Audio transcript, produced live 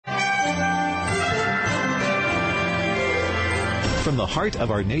From the heart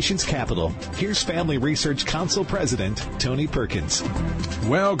of our nation's capital, here's Family Research Council President Tony Perkins.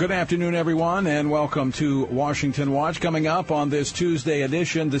 Well, good afternoon, everyone, and welcome to Washington Watch. Coming up on this Tuesday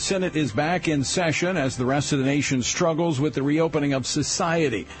edition, the Senate is back in session as the rest of the nation struggles with the reopening of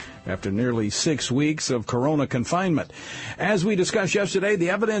society after nearly 6 weeks of corona confinement. As we discussed yesterday,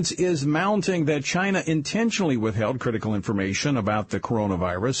 the evidence is mounting that China intentionally withheld critical information about the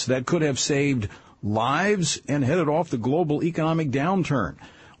coronavirus that could have saved lives and headed off the global economic downturn.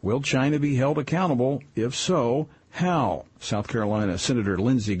 Will China be held accountable? If so, how? South Carolina Senator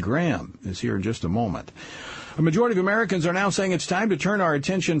Lindsey Graham is here in just a moment. A majority of Americans are now saying it's time to turn our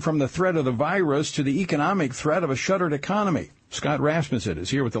attention from the threat of the virus to the economic threat of a shuttered economy. Scott Rasmussen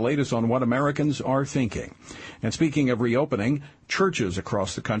is here with the latest on what Americans are thinking. And speaking of reopening, churches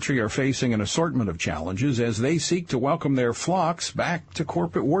across the country are facing an assortment of challenges as they seek to welcome their flocks back to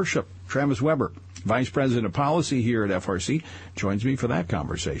corporate worship. Travis Weber, Vice President of Policy here at FRC, joins me for that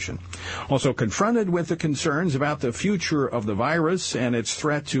conversation. Also confronted with the concerns about the future of the virus and its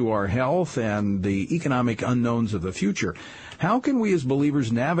threat to our health and the economic unknowns of the future, how can we as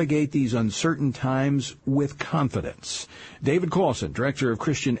believers navigate these uncertain times with confidence? David Clausen, Director of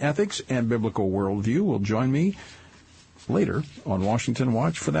Christian Ethics and Biblical Worldview, will join me later on Washington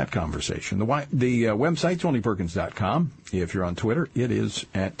Watch for that conversation. The website, TonyPerkins.com. If you're on Twitter, it is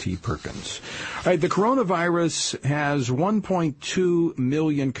at tperkins. All right, the coronavirus has 1.2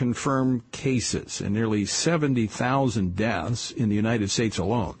 million confirmed cases and nearly 70,000 deaths in the United States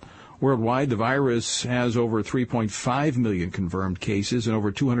alone. Worldwide, the virus has over 3.5 million confirmed cases and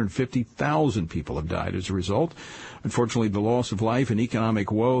over 250,000 people have died as a result. Unfortunately, the loss of life and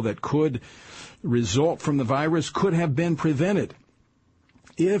economic woe that could result from the virus could have been prevented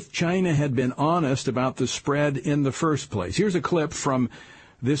if China had been honest about the spread in the first place. Here's a clip from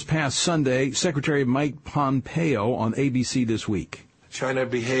this past Sunday, Secretary Mike Pompeo on ABC This Week. China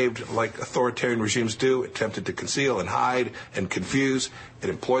behaved like authoritarian regimes do, attempted to conceal and hide and confuse. It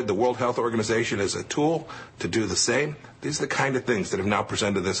employed the World Health Organization as a tool to do the same. These are the kind of things that have now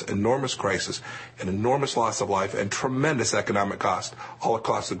presented this enormous crisis, an enormous loss of life, and tremendous economic cost all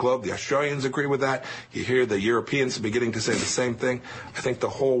across the globe. The Australians agree with that. You hear the Europeans beginning to say the same thing. I think the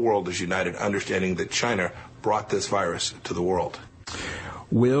whole world is united, understanding that China brought this virus to the world.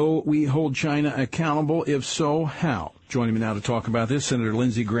 Will we hold China accountable? If so, how? Joining me now to talk about this, Senator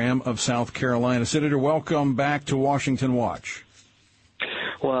Lindsey Graham of South Carolina. Senator, welcome back to Washington Watch.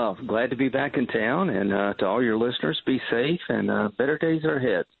 Well, glad to be back in town, and to all your listeners, be safe, and better days are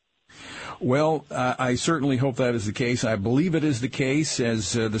ahead. Well, I certainly hope that is the case. I believe it is the case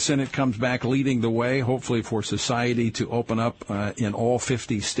as the Senate comes back leading the way, hopefully for society to open up in all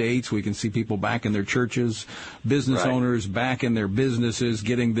 50 states. We can see people back in their churches, business owners back in their businesses,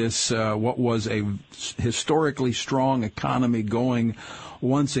 getting this, what was a historically strong economy going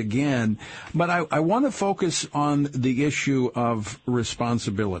once again. But I want to focus on the issue of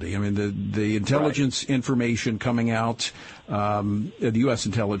responsibility. I mean, the intelligence information coming out, the U.S.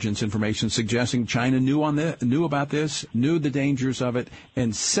 intelligence information suggesting China knew about this, knew the dangers of it,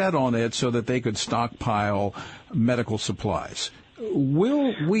 and set on it so that they could stockpile medical supplies.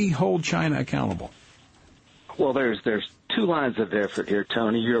 Will we hold China accountable? Well, there's two lines of effort here,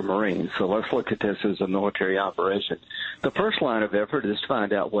 Tony. You're a Marine, so let's look at this as a military operation. The first line of effort is to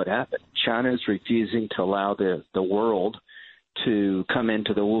find out what happened. China is refusing to allow the world to come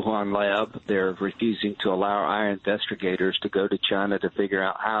into the Wuhan lab. They're refusing to allow our investigators to go to China to figure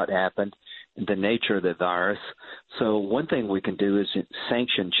out how it happened and the nature of the virus. So one thing we can do is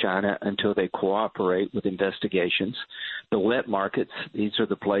sanction China until they cooperate with investigations. The wet markets, these are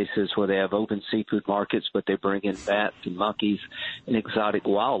the places where they have open seafood markets, but they bring in bats and monkeys and exotic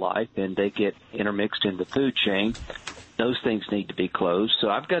wildlife, and they get intermixed in the food chain. Those things need to be closed. So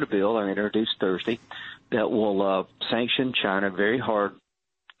I've got a bill I introduced Thursday that will sanction China very hard.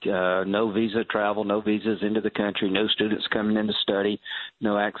 No visa travel, no visas into the country, no students coming in to study,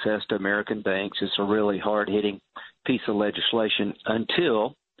 no access to American banks. It's a really hard-hitting piece of legislation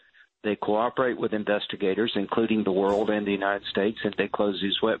until they cooperate with investigators, including the world and the United States, and they close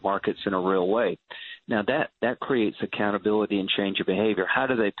these wet markets in a real way. Now, that creates accountability and change of behavior. How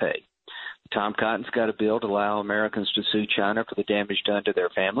do they pay? Tom Cotton's got a bill to allow Americans to sue China for the damage done to their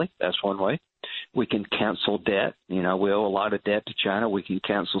family. That's one way. We can cancel debt. You know, we owe a lot of debt to China. We can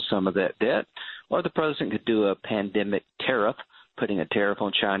cancel some of that debt. Or the president could do a pandemic tariff, putting a tariff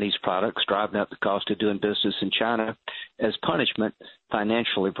on Chinese products, driving up the cost of doing business in China as punishment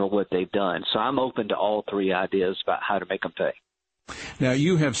financially for what they've done. So I'm open to all three ideas about how to make them pay. Now,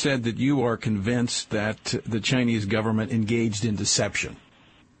 you have said that you are convinced that the Chinese government engaged in deception.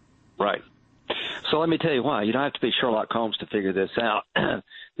 Right. So let me tell you why. You don't have to be Sherlock Holmes to figure this out.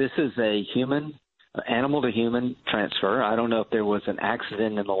 This is a animal-to-human transfer. I don't know if there was an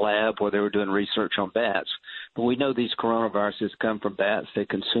accident in the lab where they were doing research on bats, but we know these coronaviruses come from bats. They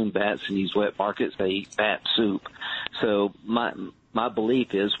consume bats in these wet markets. They eat bat soup. So my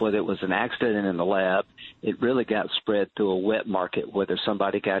belief is whether it was an accident in the lab, it really got spread through a wet market. Whether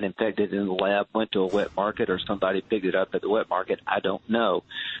somebody got infected in the lab, went to a wet market, or somebody picked it up at the wet market, I don't know.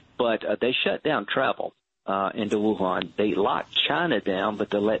 But they shut down travel into Wuhan. They locked China down, but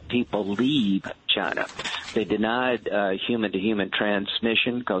they let people leave China. They denied human-to-human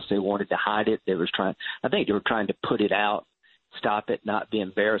transmission because they wanted to hide it. I think they were trying to put it out, stop it, not be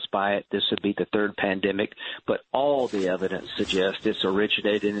embarrassed by it. This would be the third pandemic, but all the evidence suggests this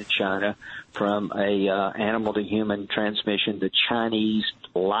originated in China from a animal-to-human transmission. The Chinese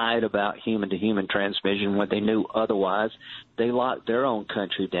lied about human-to-human transmission when they knew otherwise. They locked their own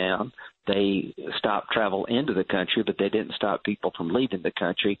country down. They stopped travel into the country, but they didn't stop people from leaving the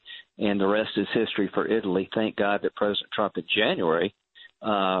country, and the rest is history for Italy. Thank God that President Trump in January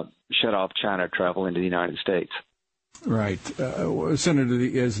shut off China travel into the United States. Right.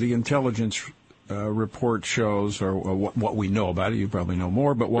 Senator, as the intelligence report shows, or what we know about it, you probably know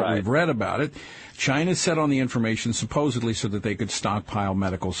more, but what we've read about it, China set on the information supposedly so that they could stockpile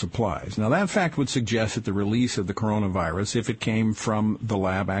medical supplies. Now, that fact would suggest that the release of the coronavirus, if it came from the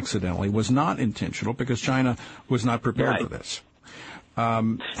lab accidentally, was not intentional because China was not prepared for this.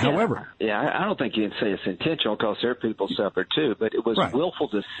 However, I don't think you can say it's intentional because their people suffered too, but it was willful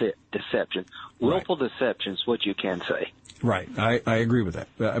deception. Willful deception is what you can say. Right, I agree with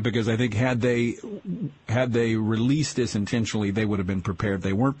that because I think had they released this intentionally, they would have been prepared.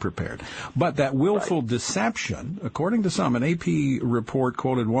 They weren't prepared. But that willful deception, according to some, an AP report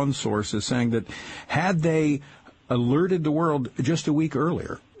quoted one source as saying that had they alerted the world just a week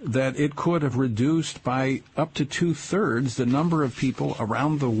earlier, that it could have reduced by up to 2/3 the number of people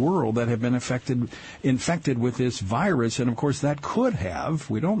around the world that have been infected with this virus. And, of course, that could have,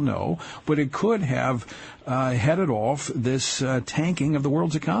 we don't know, but it could have headed off this tanking of the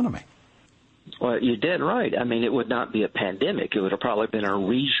world's economy. Well, you're dead right. I mean, it would not be a pandemic. It would have probably been a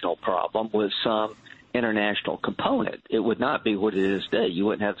regional problem with some international component. It would not be what it is today. You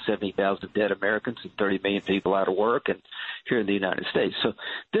wouldn't have 70,000 dead Americans and 30 million people out of work and here in the United States. So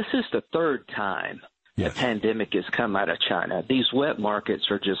this is the third time the pandemic has come out of China. These wet markets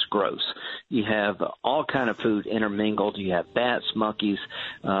are just gross. You have all kind of food intermingled. You have bats, monkeys.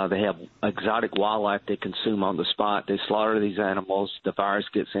 They have exotic wildlife they consume on the spot. They slaughter these animals. The virus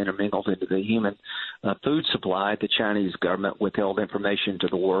gets intermingled into the human food supply. The Chinese government withheld information to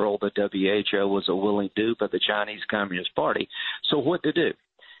the world. The WHO was a willing dupe of the Chinese Communist Party. So what to do?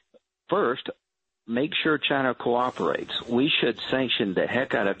 First, make sure China cooperates. We should sanction the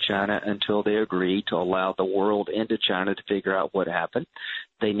heck out of China until they agree to allow the world into China to figure out what happened.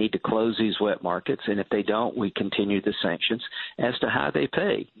 They need to close these wet markets, and if they don't, we continue the sanctions as to how they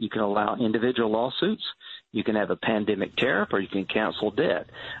pay. You can allow individual lawsuits. You can have a pandemic tariff, or you can cancel debt.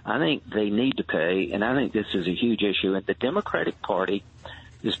 I think they need to pay, and I think this is a huge issue. And the Democratic Party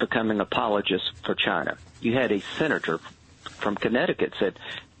is becoming apologists for China. You had a senator from Connecticut said,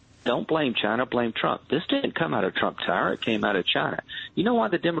 don't blame China, blame Trump. This didn't come out of Trump Tower. It came out of China. You know why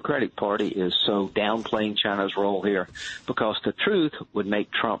the Democratic Party is so downplaying China's role here? Because the truth would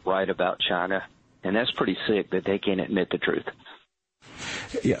make Trump right about China, and that's pretty sick that they can't admit the truth.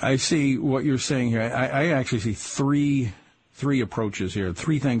 Yeah, I see what you're saying here. I actually see three approaches here,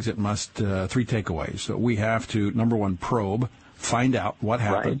 three things that three takeaways. So we have to, number one, probe, find out what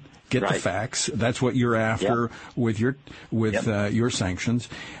happened. Get the facts. That's what you're after with your sanctions,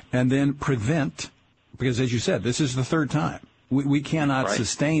 and then prevent. Because as you said, this is the third time. We cannot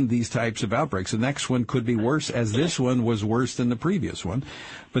sustain these types of outbreaks. The next one could be worse, as this one was worse than the previous one.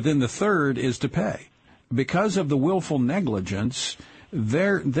 But then the third is to pay. Because of the willful negligence,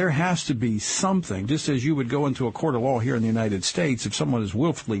 there has to be something. Just as you would go into a court of law here in the United States, if someone is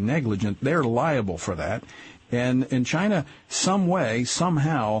willfully negligent, they're liable for that. And China, some way,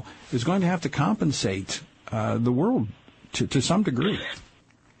 somehow, is going to have to compensate the world to some degree.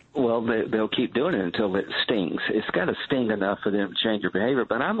 Well, they'll keep doing it until it stings. It's got to sting enough for them to change their behavior.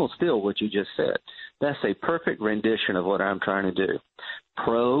 But I'm going to steal what you just said. That's a perfect rendition of what I'm trying to do.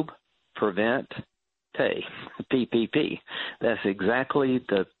 Probe, prevent, pay. PPP. That's exactly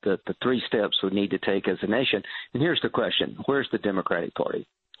the three steps we need to take as a nation. And here's the question. Where's the Democratic Party?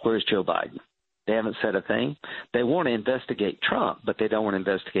 Where's Joe Biden? They haven't said a thing. They want to investigate Trump, but they don't want to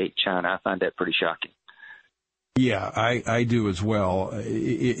investigate China. I find that pretty shocking. Yeah, I do as well.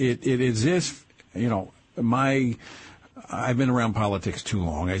 It is if, my I've been around politics too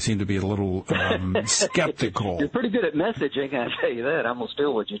long. I seem to be a little skeptical. You're pretty good at messaging, I tell you that. I'm going to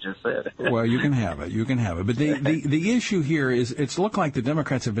steal what you just said. Well, you can have it. You can have it. But the issue here is it's looked like the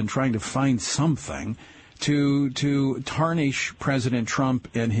Democrats have been trying to find something to tarnish President Trump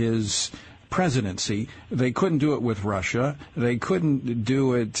and his presidency. They couldn't do it with Russia. They couldn't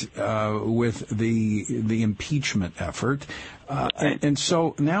do it with the impeachment effort. And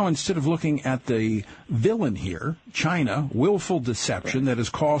so now, instead of looking at the villain here, China, willful deception that has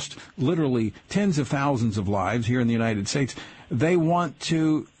cost literally tens of thousands of lives here in the United States, they want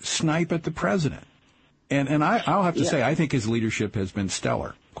to snipe at the president. And I'll have to say, I think his leadership has been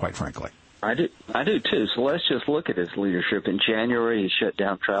stellar, quite frankly. I do too. So let's just look at his leadership. In January, he shut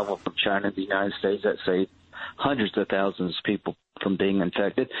down travel from China to the United States. That saved hundreds of thousands of people from being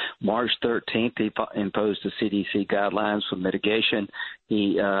infected. March 13th, he imposed the CDC guidelines for mitigation.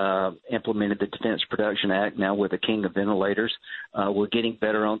 He implemented the Defense Production Act. Now we're the king of ventilators. We're getting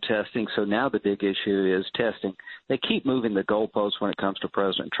better on testing. So now the big issue is testing. They keep moving the goalposts when it comes to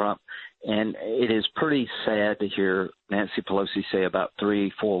President Trump. And it is pretty sad to hear Nancy Pelosi say about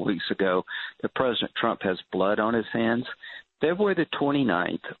 3-4 weeks ago that President Trump has blood on his hands. February the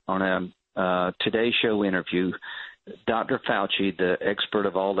 29th, on a Today Show interview, Dr. Fauci, the expert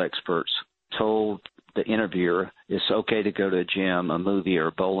of all experts, told the interviewer it's okay to go to a gym, a movie, or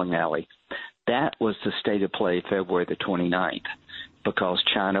a bowling alley. That was the state of play February the 29th. Because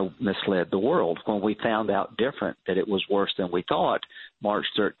China misled the world. When we found out different, that it was worse than we thought, March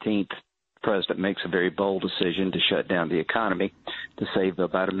 13th, the president makes a very bold decision to shut down the economy to save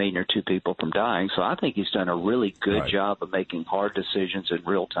about 1 million or 2 people from dying. So I think he's done a really good job of making hard decisions in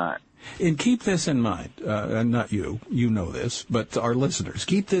real time. And keep this in mind, and not you know this, but our listeners,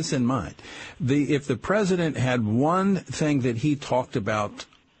 keep this in mind. If the president had one thing that he talked about,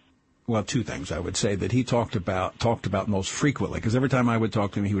 well, 2 things I would say that he talked about most frequently, because every time I would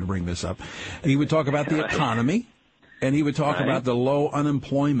talk to him, he would bring this up. He would talk about the economy, and he would talk about the low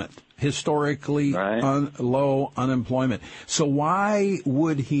unemployment, historically low unemployment. So why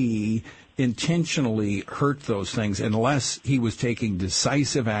would he intentionally hurt those things unless he was taking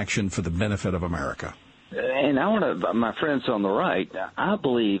decisive action for the benefit of America? And I want to, my friends on the right, I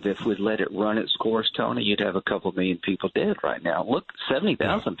believe if we'd let it run its course, Tony, you'd have a couple million people dead right now. Look,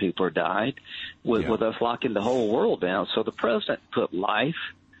 70,000 people have died with us locking the whole world down. So the president put life,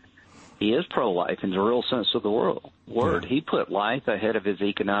 he is pro-life in the real sense of the word. Yeah. He put life ahead of his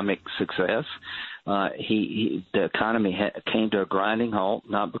economic success. The economy came to a grinding halt,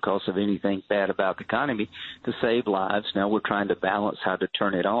 not because of anything bad about the economy, to save lives. Now we're trying to balance how to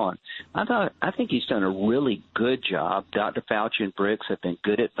turn it on. I think he's done a really good job. Dr. Fauci and Briggs have been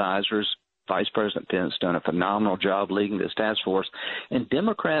good advisors. Vice President Pence done a phenomenal job leading this task force. And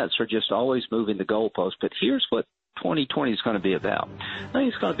Democrats are just always moving the goalposts. But here's what 2020 is going to be about. I think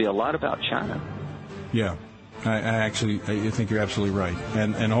it's going to be a lot about China. Yeah. I think you're absolutely right.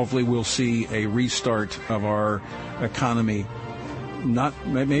 And hopefully we'll see a restart of our economy.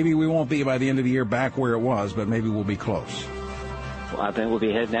 Maybe we won't be by the end of the year back where it was, but maybe we'll be close. Well, I think we'll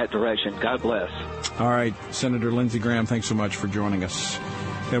be heading that direction. God bless. All right. Senator Lindsey Graham, thanks so much for joining us.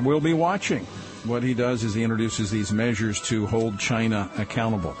 And we'll be watching. What he does is he introduces these measures to hold China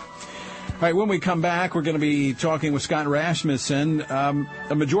accountable. All right, when we come back, we're going to be talking with Scott Rasmussen.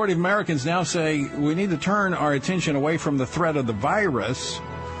 A majority of Americans now say we need to turn our attention away from the threat of the virus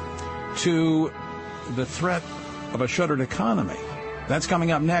to the threat of a shuttered economy. That's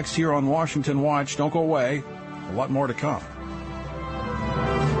coming up next here on Washington Watch. Don't go away. A lot more to come.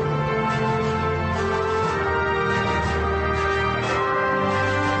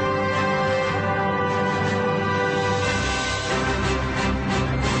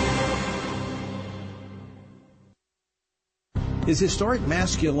 Is historic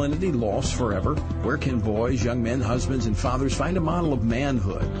masculinity lost forever? Where can boys, young men, husbands, and fathers find a model of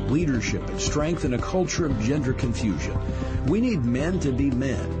manhood, leadership, and strength in a culture of gender confusion? We need men to be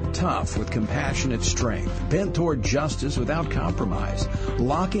men, tough with compassionate strength, bent toward justice without compromise,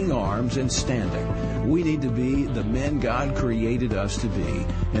 locking arms and standing. We need to be the men God created us to be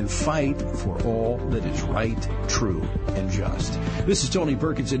and fight for all that is right, true, and just. This is Tony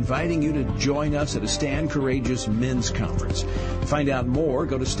Perkins inviting you to join us at a Stand Courageous Men's Conference. To find out more,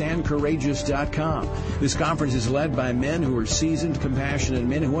 go to StandCourageous.com. This conference is led by men who are seasoned, compassionate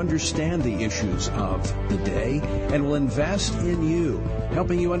men who understand the issues of the day and will invest in you,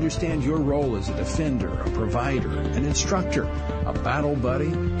 helping you understand your role as a defender, a provider, an instructor, a battle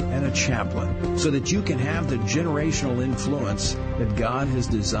buddy, and a chaplain, so that you can have the generational influence that God has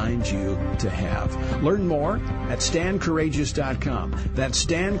designed you to have. Learn more at StandCourageous.com. That's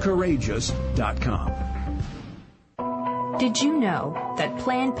StandCourageous.com. Did you know that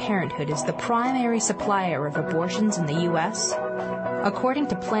Planned Parenthood is the primary supplier of abortions in the U.S.? According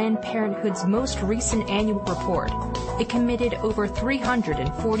to Planned Parenthood's most recent annual report, it committed over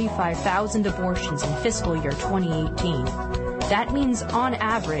 345,000 abortions in fiscal year 2018. That means, on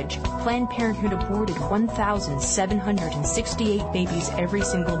average, Planned Parenthood aborted 1,768 babies every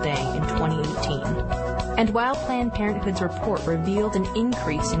single day in 2018. And while Planned Parenthood's report revealed an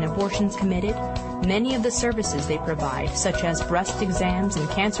increase in abortions committed, many of the services they provide, such as breast exams and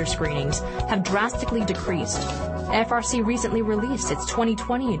cancer screenings, have drastically decreased. FRC recently released its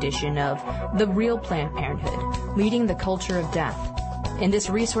 2020 edition of The Real Planned Parenthood, Leading the Culture of Death. In this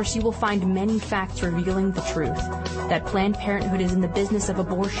resource, you will find many facts revealing the truth, that Planned Parenthood is in the business of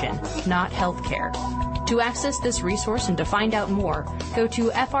abortion, not health care. To access this resource and to find out more, go to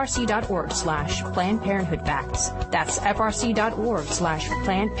frc.org/Planned Parenthood Facts. That's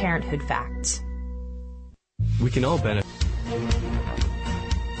frc.org/Planned Parenthood Facts. We can all benefit.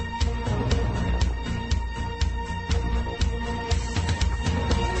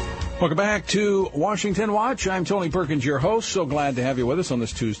 Welcome back to Washington Watch. I'm Tony Perkins, your host. So glad to have you with us on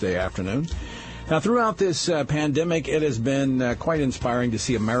this Tuesday afternoon. Now, throughout this pandemic, it has been quite inspiring to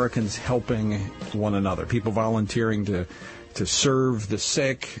see Americans helping one another, people volunteering to serve the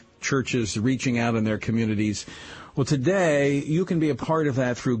sick, churches reaching out in their communities. Well, today, you can be a part of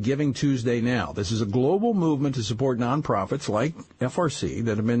that through Giving Tuesday Now. This is a global movement to support nonprofits like FRC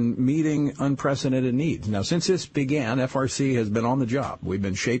that have been meeting unprecedented needs. Now, since this began, FRC has been on the job. We've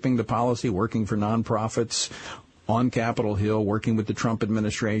been shaping the policy, working for nonprofits on Capitol Hill, working with the Trump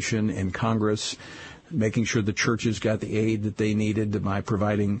administration and Congress, making sure the churches got the aid that they needed by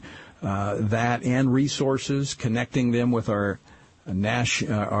providing that and resources, connecting them with our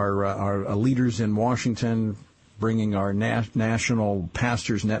leaders in Washington, bringing our national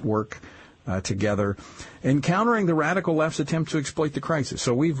pastors network together, and countering the radical left's attempt to exploit the crisis.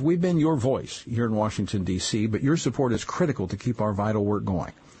 So we've been your voice here in Washington, D.C., but your support is critical to keep our vital work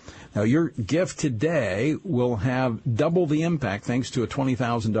going. Now, your gift today will have double the impact thanks to a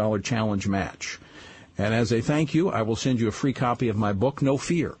 $20,000 challenge match. And as a thank you, I will send you a free copy of my book, No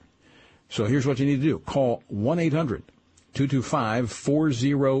Fear. So here's what you need to do. Call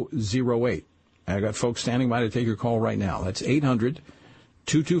 1-800-225-4008. I got folks standing by to take your call right now. That's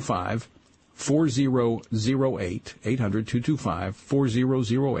 800-225-4008,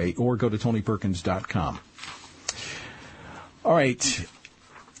 800-225-4008, or go to TonyPerkins.com. All right.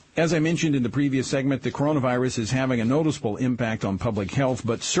 As I mentioned in the previous segment, the coronavirus is having a noticeable impact on public health,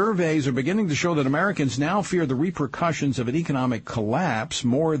 but surveys are beginning to show that Americans now fear the repercussions of an economic collapse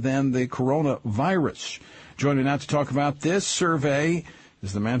more than the coronavirus. Joining me now to talk about this survey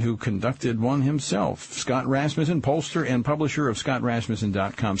is the man who conducted one himself, Scott Rasmussen, pollster and publisher of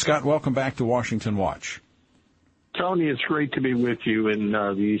ScottRasmussen.com. Scott, welcome back to Washington Watch. Tony, it's great to be with you in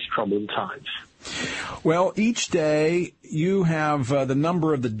these troubled times. Well, each day you have the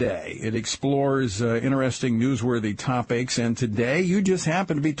number of the day. It explores interesting, newsworthy topics, and today you just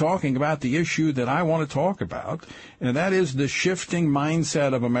happen to be talking about the issue that I want to talk about, and that is the shifting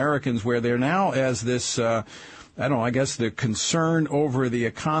mindset of Americans where they're now as this, I guess the concern over the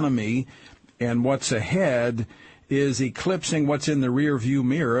economy and what's ahead is eclipsing what's in the rearview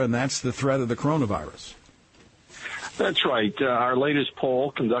mirror, and that's the threat of the coronavirus. That's right. Our latest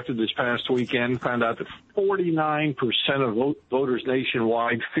poll conducted this past weekend found out that 49% of voters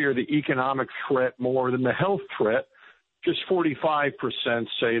nationwide fear the economic threat more than the health threat. Just 45%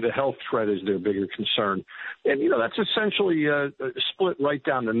 say the health threat is their bigger concern. And, that's essentially split right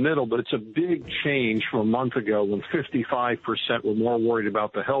down the middle, but it's a big change from a month ago when 55% were more worried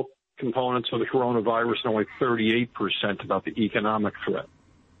about the health components of the coronavirus and only 38% about the economic threat.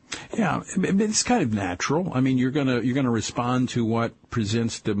 Yeah, it's kind of natural. I mean, you're gonna respond to what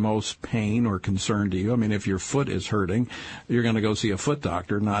presents the most pain or concern to you. I mean, if your foot is hurting, you're going to go see a foot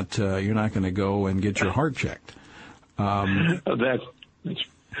doctor. You're not going to go and get your heart checked. That's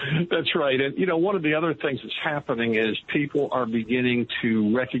right. And one of the other things that's happening is people are beginning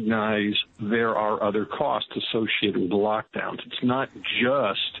to recognize there are other costs associated with the lockdowns. It's not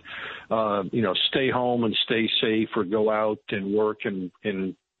just stay home and stay safe or go out and work and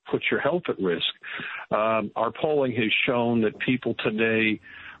put your health at risk. Our polling has shown that people today,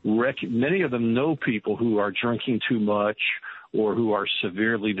 many of them know people who are drinking too much or who are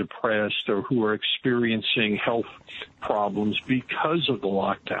severely depressed or who are experiencing health problems because of the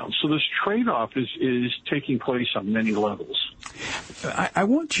lockdown. So this trade-off is taking place on many levels. I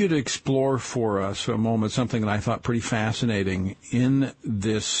want you to explore for us for a moment something that I thought pretty fascinating in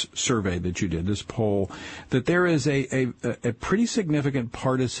this survey that you did, this poll, that there is a pretty significant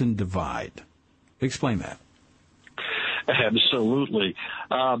partisan divide. Explain that. Absolutely.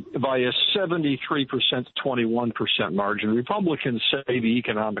 By a 73% to 21% margin, Republicans say the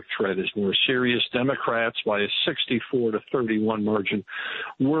economic threat is more serious. Democrats, by a 64 to 31 margin,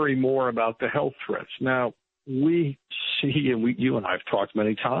 worry more about the health threats. Now, we see, and you and I have talked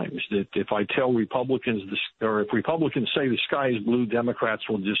many times, that if I tell Republicans, or if Republicans say the sky is blue, Democrats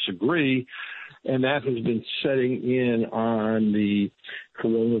will disagree. And that has been setting in on the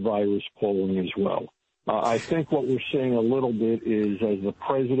coronavirus polling as well. I think what we're seeing a little bit is, as the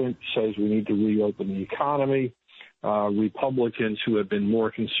president says we need to reopen the economy, Republicans who have been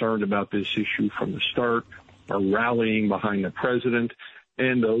more concerned about this issue from the start are rallying behind the president,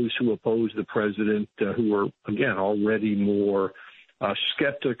 and those who oppose the president, who are, again, already more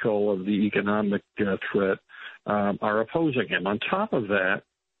skeptical of the economic threat, are opposing him. On top of that,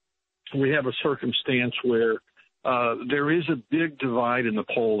 we have a circumstance where there is a big divide in the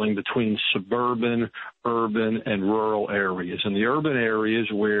polling between suburban, urban, and rural areas. In the urban areas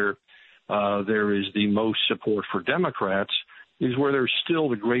where there is the most support for Democrats is where there's still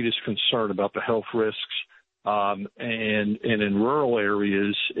the greatest concern about the health risks. And in rural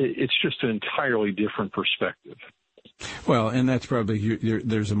areas, it's just an entirely different perspective. Well, and that's probably,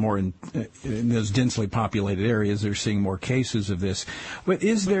 there's a more, in those densely populated areas, they're seeing more cases of this. But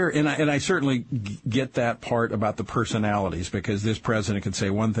is there, and I certainly get that part about the personalities, because this president could say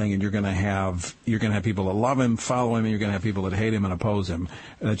one thing and you're going to have people that love him, follow him, and you're going to have people that hate him and oppose him.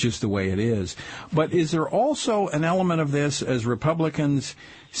 That's just the way it is. But is there also an element of this as Republicans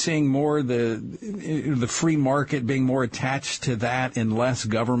seeing more the free market being more attached to that and less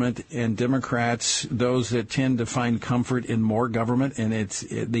government, and Democrats, those that tend to find comfort in more government, and it's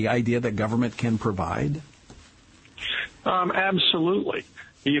the idea that government can provide? Absolutely.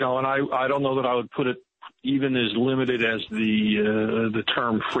 And I don't know that I would put it even as limited as the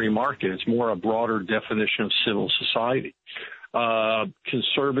term free market. It's more a broader definition of civil society.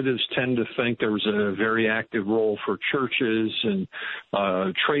 Conservatives tend to think there's a very active role for churches and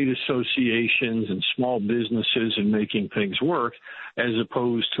trade associations and small businesses in making things work, as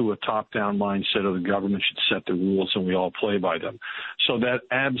opposed to a top-down mindset of the government should set the rules and we all play by them. So that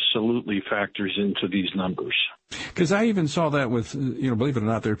absolutely factors into these numbers. Because I even saw that with, believe it or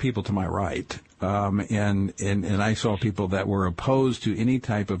not, there are people to my right. And I saw people that were opposed to any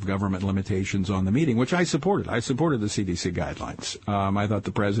type of government limitations on the meeting, which I supported. I supported the CDC guidelines. I thought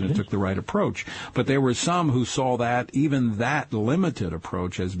the president took the right approach. But there were some who saw even that limited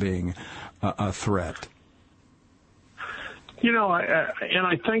approach as being a threat.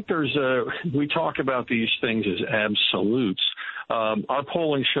 I think we talk about these things as absolutes. Our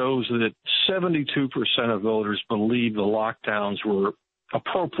polling shows that 72% of voters believe the lockdowns were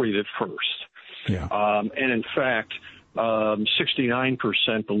appropriate at first. Yeah. And in fact,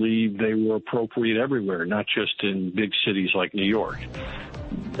 69% believe they were appropriate everywhere, not just in big cities like New York.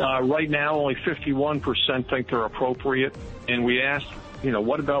 Right now, only 51% think they're appropriate. And we asked,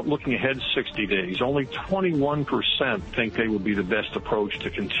 what about looking ahead 60 days? Only 21% think they would be the best approach to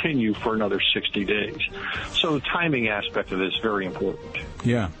continue for another 60 days. So the timing aspect of this is very important.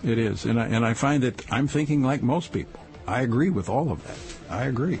 Yeah, it is. And I find that I'm thinking like most people. I agree with all of that. I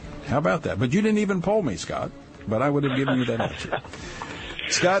agree. How about that? But you didn't even poll me, Scott. But I would have given you that answer.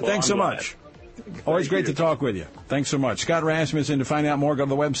 Scott, thanks so much. Always great to talk with you. Thanks so much. Scott Rasmussen. To find out more, go to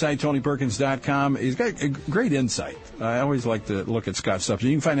the website, TonyPerkins.com. He's got a great insight. I always like to look at Scott's stuff. So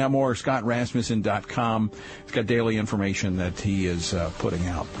you can find out more at ScottRasmussen.com. He's got daily information that he is putting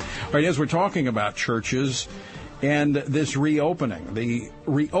out. All right, as we're talking about churches and this reopening, the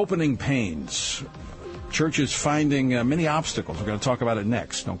reopening pains, churches finding many obstacles. We're going to talk about it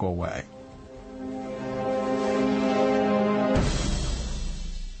next. Don't go away.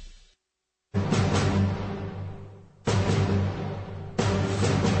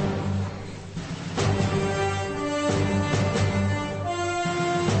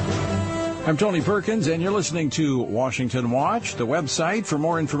 I'm Tony Perkins, and you're listening to Washington Watch. The website for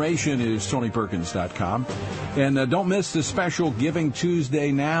more information is TonyPerkins.com. And don't miss the special Giving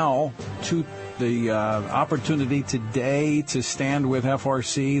Tuesday now, to the opportunity today to stand with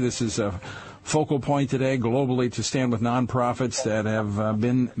FRC. This is a focal point today globally to stand with nonprofits that have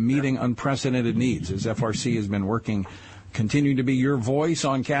been meeting unprecedented needs, as FRC has been working, continuing to be your voice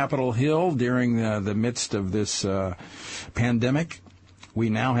on Capitol Hill during the midst of this pandemic. We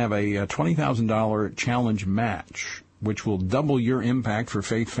now have a $20,000 challenge match, which will double your impact for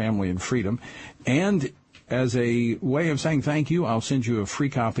faith, family, and freedom. And as a way of saying thank you, I'll send you a free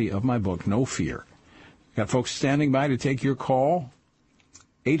copy of my book, No Fear. Got folks standing by to take your call.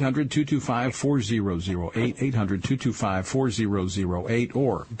 800-225-4008, 800-225-4008,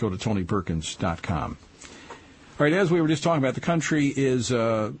 or go to TonyPerkins.com. All right, as we were just talking about, the country is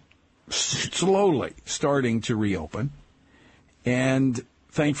slowly starting to reopen, and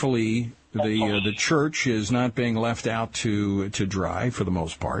thankfully the church is not being left out to dry for the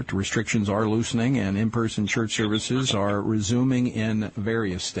most part. Restrictions are loosening, and in-person church services are resuming in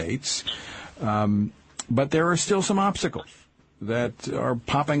various states. But there are still some obstacles that are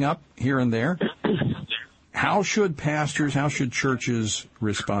popping up here and there. How should pastors, how should churches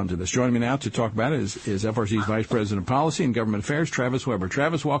respond to this? Joining me now to talk about it is FRC's Vice President of Policy and Government Affairs, Travis Weber.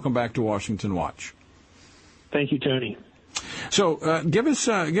 Travis, welcome back to Washington Watch. Thank you, Tony. So give us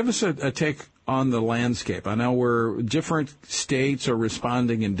a take on the landscape. I know different states are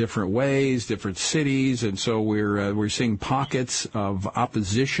responding in different ways, different cities, and so we're seeing pockets of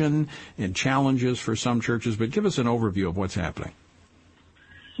opposition and challenges for some churches. But give us an overview of what's happening.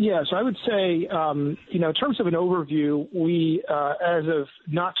 Yeah, so I would say, in terms of an overview, we, as of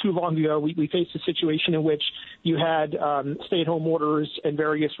not too long ago, we faced a situation in which you had stay-at-home orders and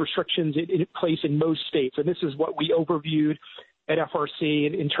various restrictions in place in most states. And this is what we overviewed at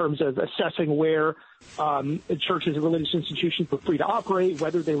FRC in terms of assessing where churches and religious institutions were free to operate,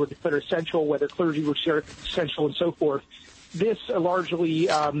 whether they were declared essential, whether clergy were essential, and so forth. This largely,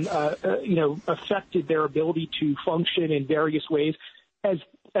 affected their ability to function in various ways.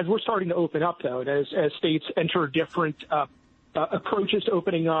 As we're starting to open up, though, and as states enter different approaches to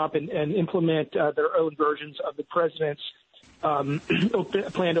opening up and implement their own versions of the president's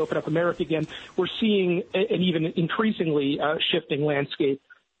plan to open up America again, we're seeing an even increasingly shifting landscape.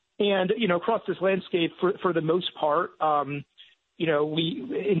 And, across this landscape, for the most part,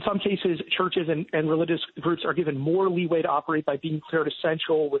 in some cases, churches and religious groups are given more leeway to operate by being declared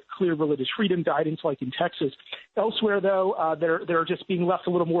essential with clear religious freedom guidance, like in Texas. Elsewhere, though, they're just being left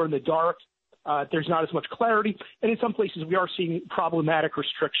a little more in the dark. There's not as much clarity. And in some places, we are seeing problematic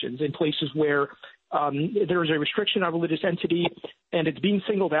restrictions in places where there is a restriction on religious entity and it's being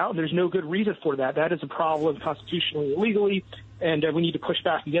singled out, and there's no good reason for that. That is a problem constitutionally and legally, and we need to push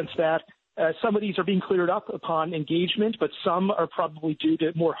back against that. Some of these are being cleared up upon engagement, but some are probably due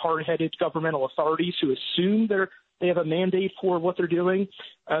to more hard-headed governmental authorities who assume they have a mandate for what they're doing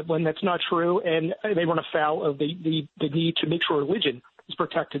when that's not true, and they run afoul of the need to make sure religion is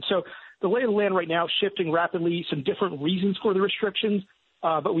protected. So the lay of the land right now is shifting rapidly, some different reasons for the restrictions,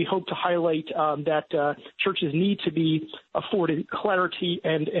 but we hope to highlight that churches need to be afforded clarity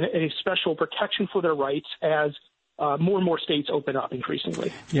and a special protection for their rights as more and more states open up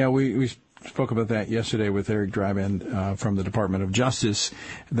increasingly. Yeah, we spoke about that yesterday with Eric Dryban from the Department of Justice,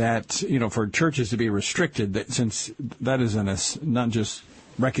 that, for churches to be restricted, that since that is not just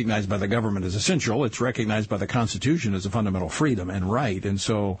recognized by the government as essential, it's recognized by the Constitution as a fundamental freedom and right. And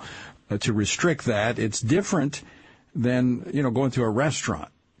so to restrict that, it's different than, going to a restaurant.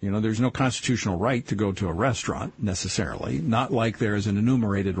 There's no constitutional right to go to a restaurant necessarily, not like there is an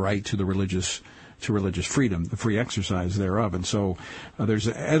enumerated right to religious freedom, the free exercise thereof. And so there's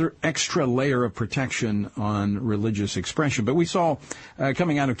an extra layer of protection on religious expression. But we saw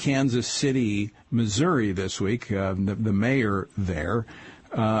coming out of Kansas City, Missouri this week, the mayor there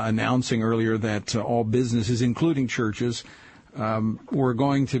announcing earlier that all businesses, including churches, were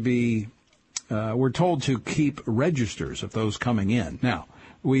going to be, we're told to keep registers of those coming in. Now,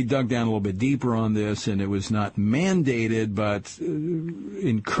 we dug down a little bit deeper on this, and it was not mandated, but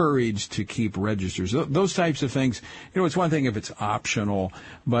encouraged to keep registers. Those types of things, it's one thing if it's optional,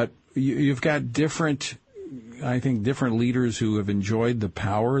 but you've got different leaders who have enjoyed the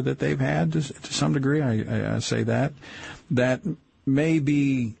power that they've had to some degree. I say that may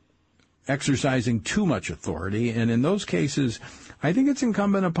be exercising too much authority. And in those cases, I think it's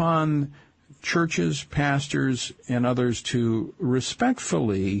incumbent upon churches, pastors, and others to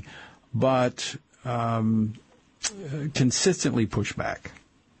respectfully but consistently push back.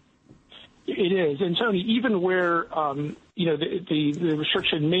 It is. And, Tony, even where, the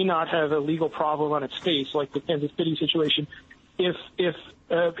restriction may not have a legal problem on its face, like the Kansas City situation, if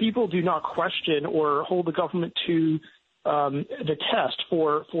people do not question or hold the government to the test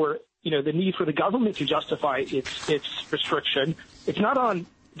for the need for the government to justify its restriction, it's not on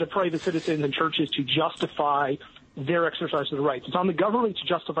the private citizens and churches to justify their exercise of the rights. It's on the government to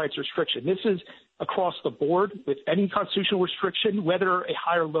justify its restriction. This is across the board with any constitutional restriction, whether a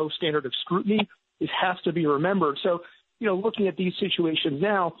high or low standard of scrutiny. This has to be remembered. So, looking at these situations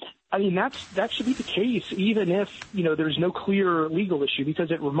now, that should be the case, even if, there's no clear legal issue,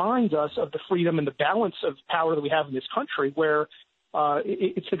 because it reminds us of the freedom and the balance of power that we have in this country, where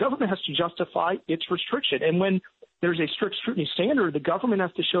it's the government has to justify its restriction. And when there's a strict scrutiny standard, the government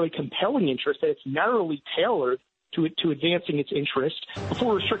has to show a compelling interest that it's narrowly tailored to advancing its interest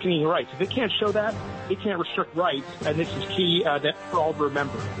before restricting any rights. If it can't show that, it can't restrict rights, and this is key that for all to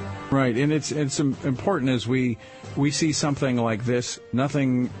remember. Right, and it's important as we see something like this.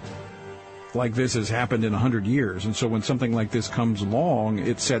 Nothing like this has happened in 100 years, and so when something like this comes along,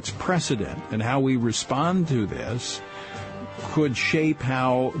 it sets precedent, and how we respond to this could shape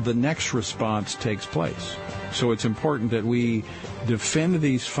how the next response takes place. So it's important that we defend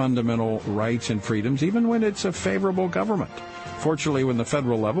these fundamental rights and freedoms, even when it's a favorable government. Fortunately, in the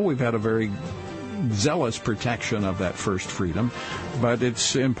federal level, we've had a very zealous protection of that first freedom, but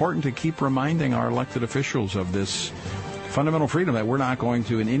it's important to keep reminding our elected officials of this fundamental freedom that we're not going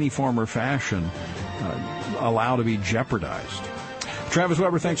to, in any form or fashion, allow to be jeopardized. Travis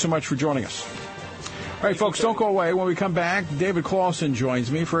Weber, thanks so much for joining us. All right, folks, don't go away. When we come back, David Clausen joins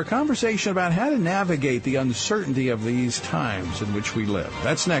me for a conversation about how to navigate the uncertainty of these times in which we live.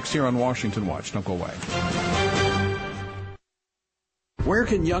 That's next here on Washington Watch. Don't go away. Where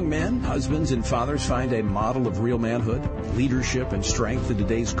can young men, husbands, and fathers find a model of real manhood, leadership, and strength in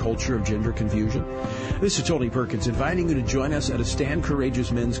today's culture of gender confusion? This is Tony Perkins inviting you to join us at a Stand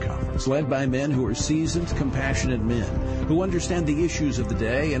Courageous Men's Conference led by men who are seasoned, compassionate men who understand the issues of the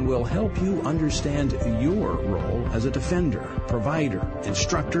day and will help you understand your role as a defender, provider,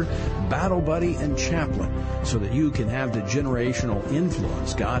 instructor, battle buddy, and chaplain so that you can have the generational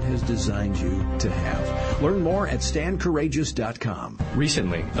influence God has designed you to have. Learn more at standcourageous.com.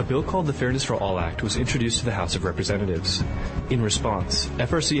 Recently, a bill called the Fairness for All Act was introduced to the House of Representatives. In response,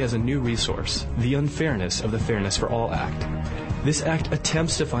 FRC has a new resource, the Unfairness of the Fairness for All Act. This act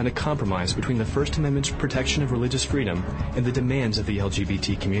attempts to find a compromise between the First Amendment's protection of religious freedom and the demands of the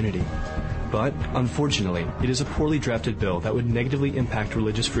LGBT community. But, unfortunately, it is a poorly drafted bill that would negatively impact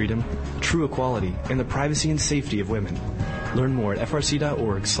religious freedom, true equality, and the privacy and safety of women. Learn more at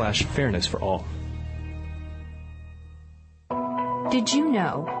frc.org/fairness for all. Did you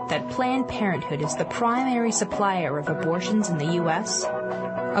know that Planned Parenthood is the primary supplier of abortions in the U.S.?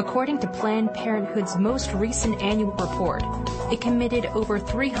 According to Planned Parenthood's most recent annual report, it committed over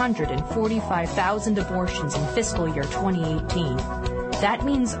 345,000 abortions in fiscal year 2018. That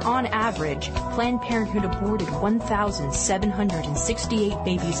means, on average, Planned Parenthood aborted 1,768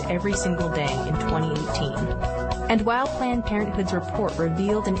 babies every single day in 2018. And while Planned Parenthood's report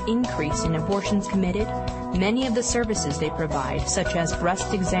revealed an increase in abortions committed, many of the services they provide, such as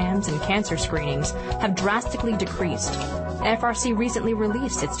breast exams and cancer screenings, have drastically decreased. FRC recently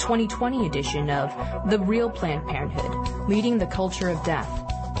released its 2020 edition of The Real Planned Parenthood, Leading the Culture of Death.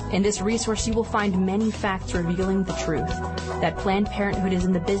 In this resource, you will find many facts revealing the truth, that Planned Parenthood is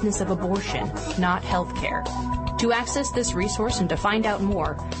in the business of abortion, not health care. To access this resource and to find out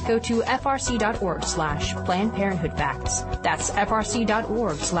more, go to frc.org/Planned Parenthood Facts. That's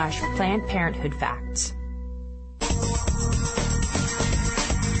frc.org/Planned Parenthood Facts.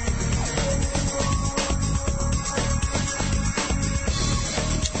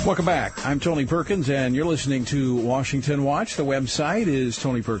 Welcome back. I'm Tony Perkins, and you're listening to Washington Watch. The website is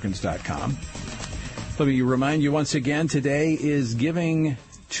tonyperkins.com. Let me remind you once again, today is Giving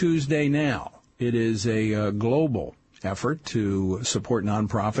Tuesday Now. It is a global effort to support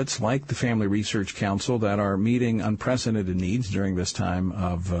nonprofits like the Family Research Council that are meeting unprecedented needs during this time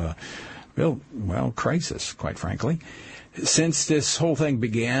of, crisis, quite frankly. Since this whole thing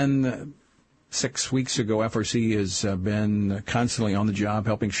began 6 weeks ago, FRC has been constantly on the job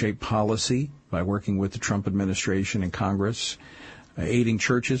helping shape policy by working with the Trump administration and Congress, aiding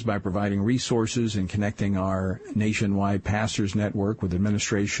churches by providing resources and connecting our nationwide pastors network with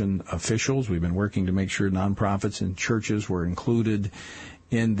administration officials. We've been working to make sure nonprofits and churches were included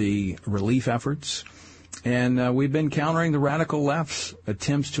in the relief efforts. And we've been countering the radical left's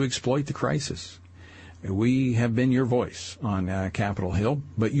attempts to exploit the crisis. We have been your voice on Capitol Hill,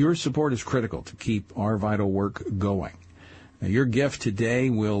 but your support is critical to keep our vital work going. Now, your gift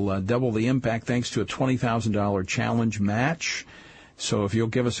today will double the impact thanks to a $20,000 challenge match. So if you'll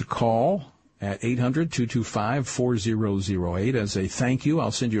give us a call at 800-225-4008 as a thank you,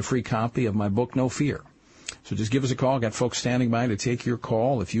 I'll send you a free copy of my book, No Fear. So just give us a call. Got folks standing by to take your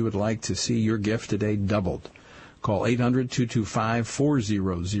call if you would like to see your gift today doubled. Call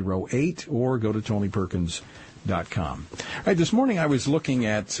 800-225-4008 or go to tonyperkins.com. All right, this morning I was looking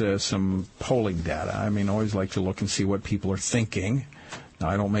at some polling data. I always like to look and see what people are thinking. Now,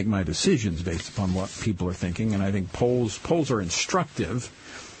 I don't make my decisions based upon what people are thinking, and I think polls are instructive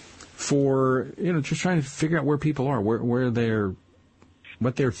for, just trying to figure out where people are, what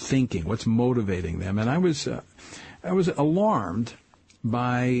they're thinking, what's motivating them. And I was alarmed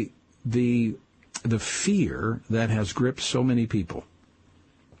by the fear that has gripped so many people.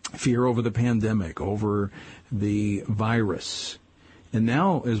 fear over the pandemic, over the virus. And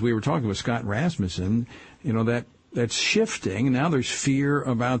now, as we were talking with Scott Rasmussen, that's shifting. Now there's fear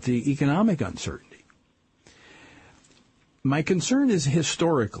about the economic uncertainty. My concern is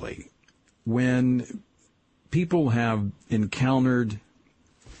historically, when people have encountered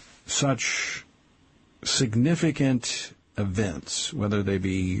such significant events, whether they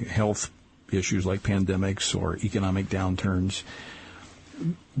be health issues like pandemics or economic downturns,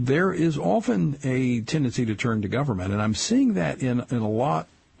 there is often a tendency to turn to government. And I'm seeing that in a lot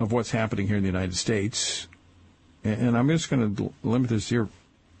of what's happening here in the United States. And I'm just going to limit this here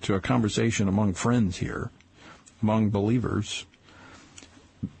to a conversation among friends here, among believers,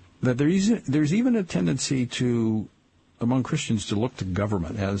 that there's even a tendency among Christians to look to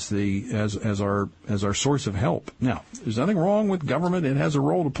government as our source of help. Now, there's nothing wrong with government. It has a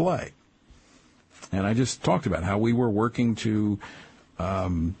role to play. And I just talked about how we were working to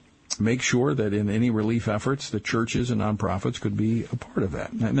make sure that in any relief efforts, the churches and nonprofits could be a part of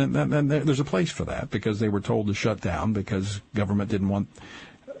that. And there's a place for that, because they were told to shut down because government didn't want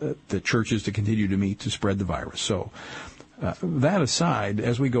the churches to continue to meet to spread the virus. So that aside,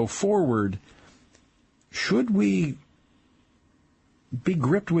 as we go forward, should we be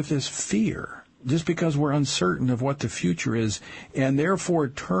gripped with this fear just because we're uncertain of what the future is, and therefore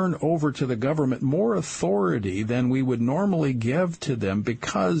turn over to the government more authority than we would normally give to them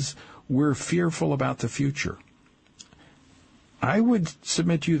because we're fearful about the future? I would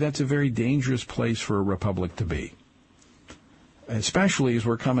submit to you that's a very dangerous place for a republic to be, especially as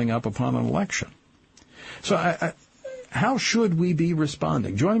we're coming up upon an election. So how should we be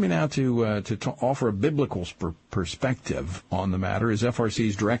responding? Joining me now to offer a biblical perspective on the matter is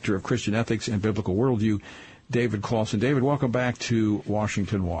FRC's Director of Christian Ethics and Biblical Worldview, David Closson. David, welcome back to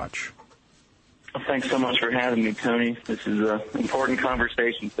Washington Watch. Well, thanks so much for having me, Tony. This is an important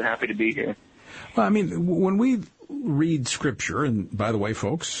conversation, so happy to be here. Well, I mean, when we read Scripture, and by the way,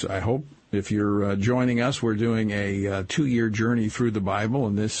 folks, I hope if you're joining us, we're doing a 2-year journey through the Bible,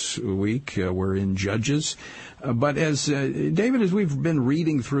 and this week we're in Judges. But as David, as we've been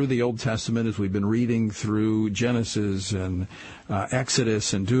reading through the Old Testament, as we've been reading through Genesis and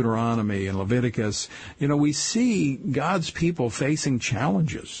Exodus and Deuteronomy and Leviticus, we see God's people facing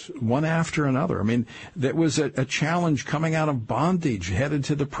challenges one after another. I mean, there was a challenge coming out of bondage, headed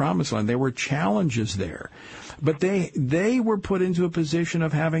to the Promised Land. There were challenges there. But they were put into a position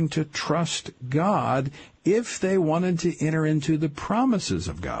of having to trust God if they wanted to enter into the promises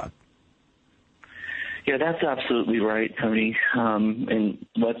of God. Yeah, that's absolutely right, Tony. And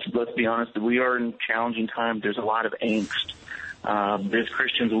let's be honest, we are in challenging times. There's a lot of angst. As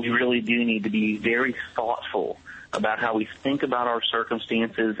Christians, we really do need to be very thoughtful about how we think about our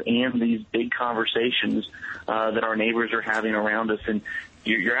circumstances and these big conversations that our neighbors are having around us. And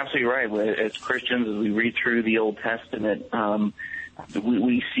you're absolutely right. As Christians, as we read through the Old Testament,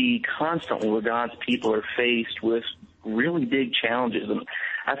 we see constantly where God's people are faced with really big challenges. And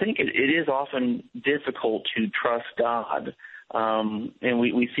I think it is often difficult to trust God. And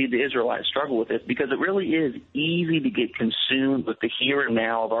we see the Israelites struggle with this because it really is easy to get consumed with the here and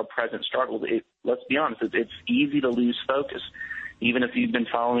now of our present struggles. Let's be honest, it's easy to lose focus. Even if you've been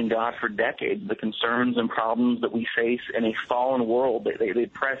following God for decades, the concerns and problems that we face in a fallen world, they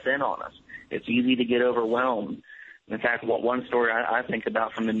press in on us. It's easy to get overwhelmed. In fact, one story I think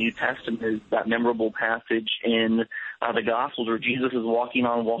about from the New Testament is that memorable passage in the Gospels where Jesus is walking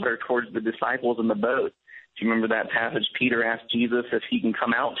on water towards the disciples in the boat. Do you remember that passage? Peter asked Jesus if he can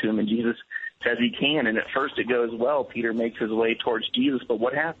come out to him, and Jesus says he can. And at first it goes well. Peter makes his way towards Jesus, but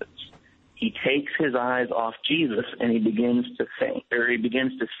what happens? He takes his eyes off Jesus, and he begins to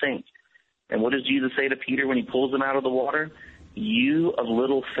sink. And what does Jesus say to Peter when he pulls him out of the water? You of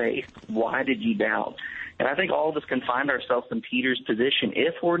little faith, why did you doubt? And I think all of us can find ourselves in Peter's position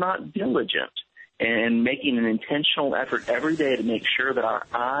if we're not diligent and making an intentional effort every day to make sure that our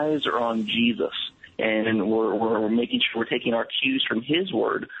eyes are on Jesus and we're making sure we're taking our cues from his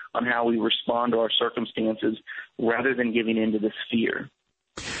word on how we respond to our circumstances rather than giving into this fear.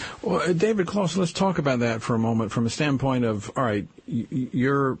 Well, David Closson, let's talk about that for a moment from a standpoint of, all right,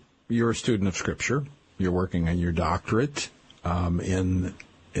 you're a student of Scripture. You're working on your doctorate in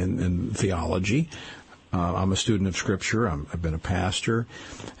theology. I'm a student of Scripture. I've been a pastor.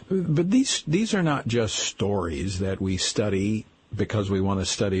 But these are not just stories that we study because we want to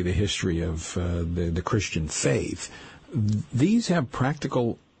study the history of the Christian faith. These have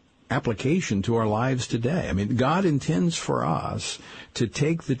practical application to our lives today. I mean, God intends for us to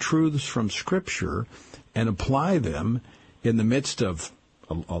take the truths from Scripture and apply them in the midst of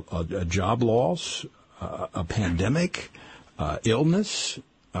a job loss, a pandemic, illness,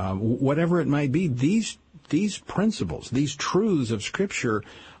 whatever it might be, these principles, these truths of Scripture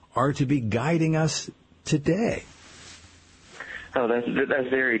are to be guiding us today. Oh, that's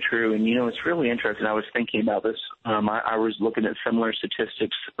very true. And, it's really interesting. I was thinking about this. I was looking at similar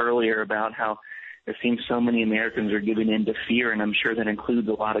statistics earlier about how it seems so many Americans are giving in to fear, and I'm sure that includes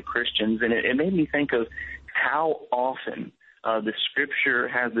a lot of Christians. And it made me think of how often the Scripture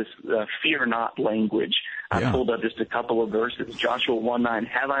has this fear not language. I pulled up just a couple of verses. Joshua 1:9,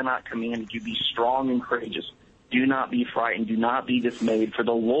 have I not commanded you, be strong and courageous. Do not be frightened. Do not be dismayed. For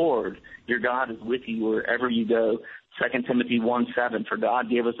the Lord, your God, is with you wherever you go. 2 Timothy 1:7, for God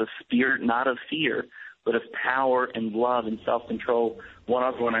gave us a spirit not of fear, but of power and love and self-control. One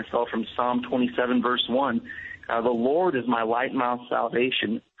other one I saw from Psalm 27, verse 1, the Lord is my light and my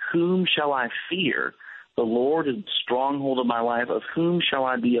salvation. Whom shall I fear? The Lord is the stronghold of my life. Of whom shall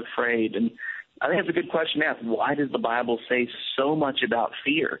I be afraid? And I think it's a good question to ask. Why does the Bible say so much about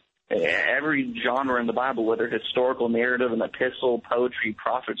fear? Every genre in the Bible, whether historical narrative, an epistle, poetry,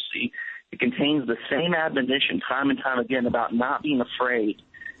 prophecy, it contains the same admonition time and time again about not being afraid.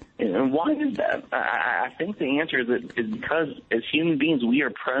 And why is that? I think the answer is because as human beings, we are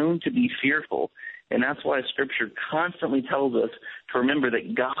prone to be fearful. And that's why Scripture constantly tells us to remember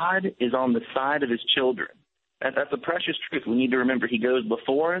that God is on the side of his children. That's a precious truth. We need to remember he goes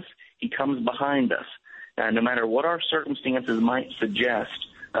before us, he comes behind us. No matter what our circumstances might suggest,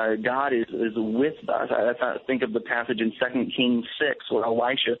 God is with us. I think of the passage in 2 Kings 6 where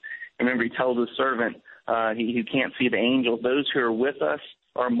Elisha, remember, he tells his servant, he can't see the angels, those who are with us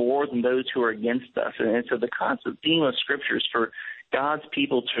are more than those who are against us. And so the constant theme of Scripture is for God's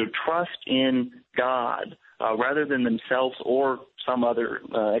people to trust in God rather than themselves or some other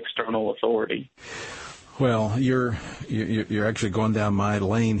external authority. Well, you're actually going down my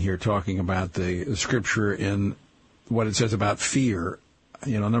lane here talking about the Scripture in what it says about fear. A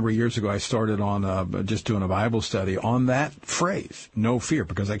number of years ago, I started on just doing a Bible study on that phrase, no fear,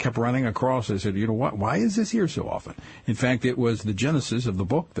 because I kept running across it. I said, you know what, why is this here so often? In fact, it was the genesis of the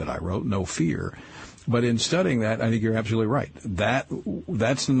book that I wrote, No Fear. But in studying that, I think you're absolutely right.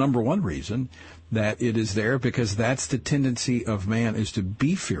 That's the number one reason that it is there, because that's the tendency of man, is to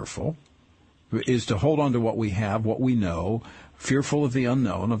be fearful, is to hold on to what we have, what we know, fearful of the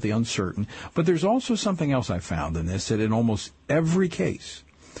unknown, of the uncertain. But there's also something else I found in this, that in almost every case,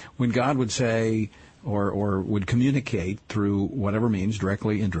 when God would say or would communicate through whatever means,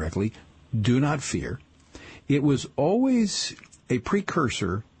 directly, indirectly, do not fear, it was always a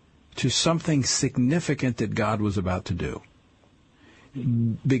precursor to something significant that God was about to do.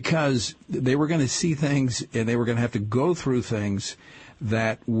 Because they were going to see things and they were going to have to go through things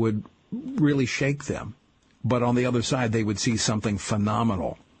that would really shake them. But on the other side, they would see something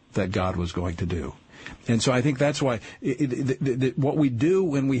phenomenal that God was going to do. And so I think that's why what we do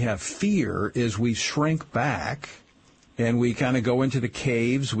when we have fear is we shrink back and we kind of go into the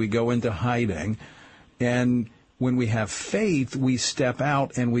caves, we go into hiding. And when we have faith, we step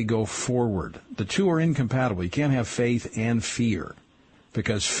out and we go forward. The two are incompatible. You can't have faith and fear,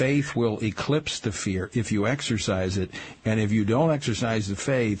 because faith will eclipse the fear if you exercise it. And if you don't exercise the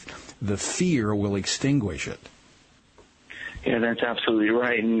faith, the fear will extinguish it. Yeah, that's absolutely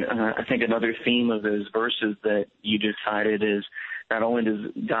right. And I think another theme of those verses that you just cited is not only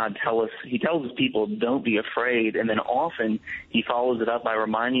does God tell us, he tells his people, don't be afraid, and then often he follows it up by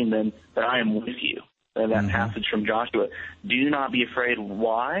reminding them that I am with you. That passage from Joshua, do not be afraid.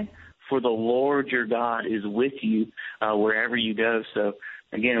 Why? For the Lord your God is with you wherever you go. So,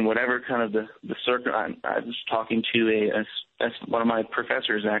 again, whatever kind of the circle, I was talking to one of my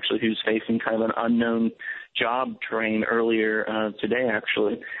professors, actually, who's facing kind of an unknown job train earlier today,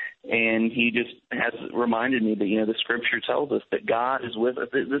 actually. And he just has reminded me that, the Scripture tells us that God is with us.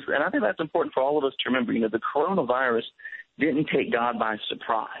 And I think that's important for all of us to remember. The coronavirus didn't take God by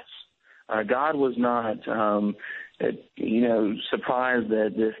surprise. God was not, surprised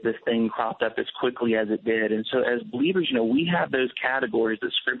that this thing cropped up as quickly as it did. And so as believers, we have those categories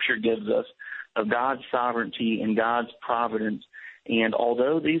that Scripture gives us of God's sovereignty and God's providence. And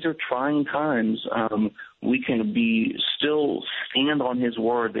although these are trying times, we can still stand on his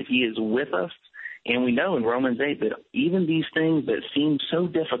word that he is with us. And we know in Romans 8 that even these things that seem so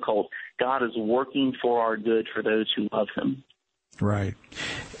difficult, God is working for our good for those who love him. Right.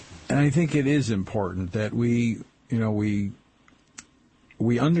 And I think it is important that we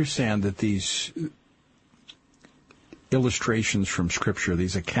understand that these illustrations from Scripture,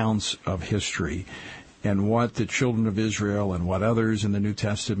 these accounts of history, and what the children of Israel and what others in the New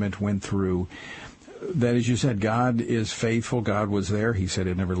Testament went through, that, as you said, God is faithful. God was there. He said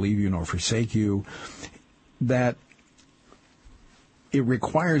he'd never leave you nor forsake you. That it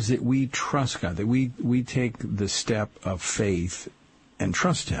requires that we trust God, that we take the step of faith and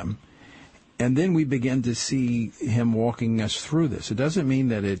trust Him, and then we begin to see Him walking us through this. It doesn't mean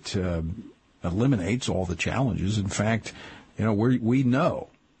that it eliminates all the challenges. In fact, we know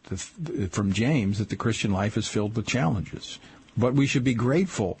from James that the Christian life is filled with challenges. But we should be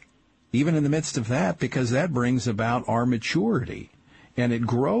grateful, even in the midst of that, because that brings about our maturity. And it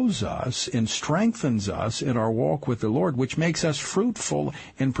grows us and strengthens us in our walk with the Lord, which makes us fruitful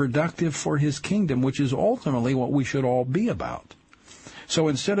and productive for His kingdom, which is ultimately what we should all be about. So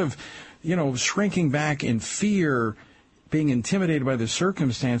instead of, shrinking back in fear, being intimidated by the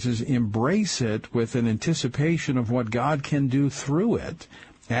circumstances, embrace it with an anticipation of what God can do through it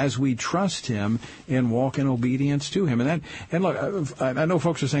as we trust Him and walk in obedience to Him. And look, I know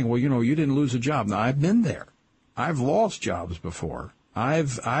folks are saying, well, you didn't lose a job. Now, I've been there. I've lost jobs before.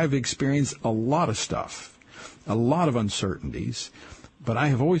 I've experienced a lot of stuff, a lot of uncertainties, but I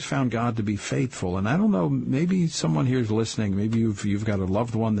have always found God to be faithful. And I don't know, maybe someone here is listening. Maybe you've got a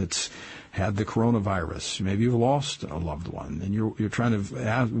loved one that's had the coronavirus. Maybe you've lost a loved one, and you're trying to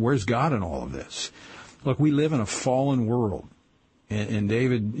ask, where's God in all of this? Look, we live in a fallen world. And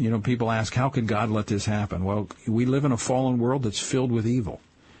David, people ask, how could God let this happen? Well, we live in a fallen world that's filled with evil.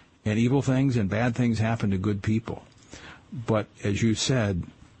 And evil things and bad things happen to good people. But as you said,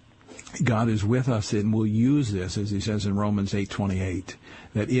 God is with us and will use this, as He says in Romans 8:28,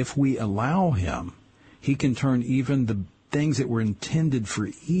 that if we allow Him, He can turn even the things that were intended for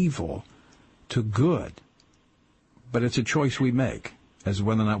evil to good. But it's a choice we make as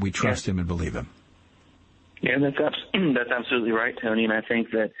whether or not we trust Him and believe Him. Yeah, that's absolutely right, Tony. And I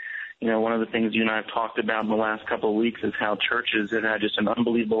think that, one of the things you and I have talked about in the last couple of weeks is how churches have had just an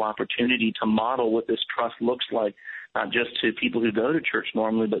unbelievable opportunity to model what this trust looks like, not just to people who go to church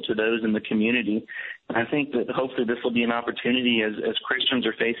normally, but to those in the community. And I think that hopefully this will be an opportunity as Christians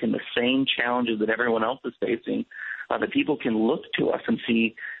are facing the same challenges that everyone else is facing, that people can look to us and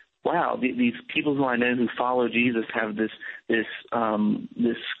see, wow, these people who I know who follow Jesus have this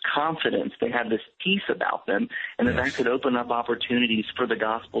confidence. They have this peace about them, and that could open up opportunities for the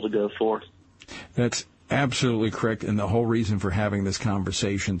gospel to go forth. That's absolutely correct, and the whole reason for having this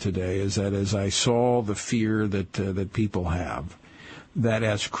conversation today is that as I saw the fear that people have, that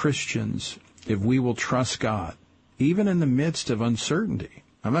as Christians, if we will trust God, even in the midst of uncertainty,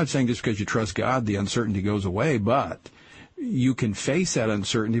 I'm not saying just because you trust God, the uncertainty goes away, but you can face that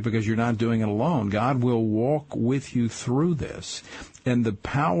uncertainty because you're not doing it alone. God will walk with you through this. And the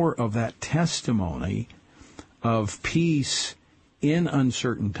power of that testimony of peace in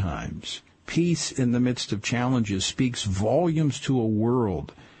uncertain times, peace in the midst of challenges, speaks volumes to a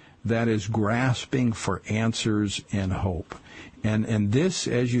world that is grasping for answers and hope. And this,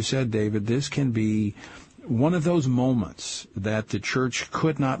 as you said, David, this can be one of those moments that the church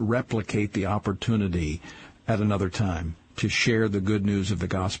could not replicate the opportunity at another time to share the good news of the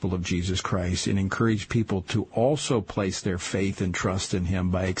gospel of Jesus Christ and encourage people to also place their faith and trust in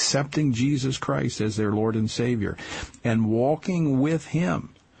Him by accepting Jesus Christ as their Lord and Savior and walking with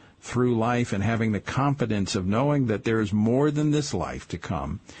Him through life and having the confidence of knowing that there is more than this life to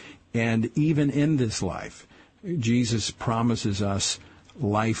come. And even in this life, Jesus promises us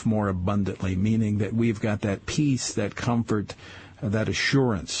life more abundantly, meaning that we've got that peace, that comfort, that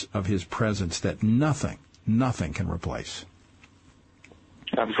assurance of His presence that nothing can replace.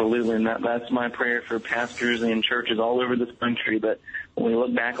 Absolutely, and that's my prayer for pastors and churches all over this country, that when we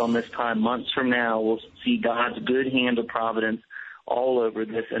look back on this time months from now, we'll see God's good hand of providence all over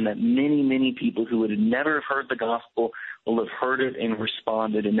this, and that many, many people who would have never have heard the gospel will have heard it and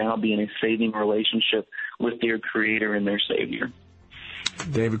responded and now be in a saving relationship with their Creator and their Savior.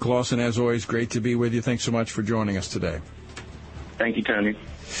 David Clausen, as always, great to be with you. Thanks so much for joining us today. Thank you, Tony.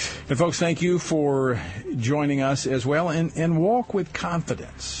 And folks, thank you for joining us as well. And walk with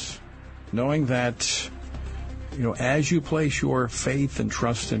confidence, knowing that, as you place your faith and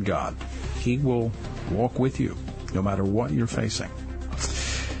trust in God, He will walk with you no matter what you're facing.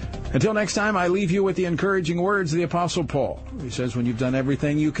 Until next time, I leave you with the encouraging words of the Apostle Paul. He says, when you've done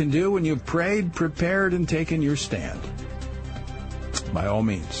everything you can do, when you've prayed, prepared, and taken your stand, by all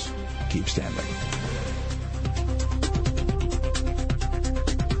means, keep standing.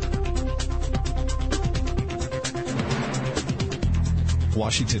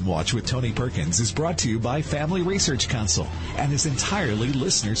 Washington Watch with Tony Perkins is brought to you by Family Research Council and is entirely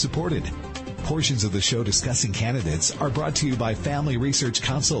listener-supported. Portions of the show discussing candidates are brought to you by Family Research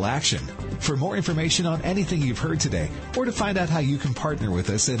Council Action. For more information on anything you've heard today, or to find out how you can partner with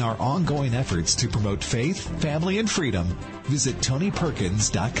us in our ongoing efforts to promote faith, family, and freedom, visit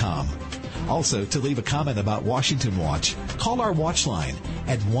TonyPerkins.com. Also, to leave a comment about Washington Watch, call our watch line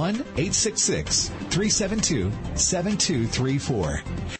at 1-866-372-7234.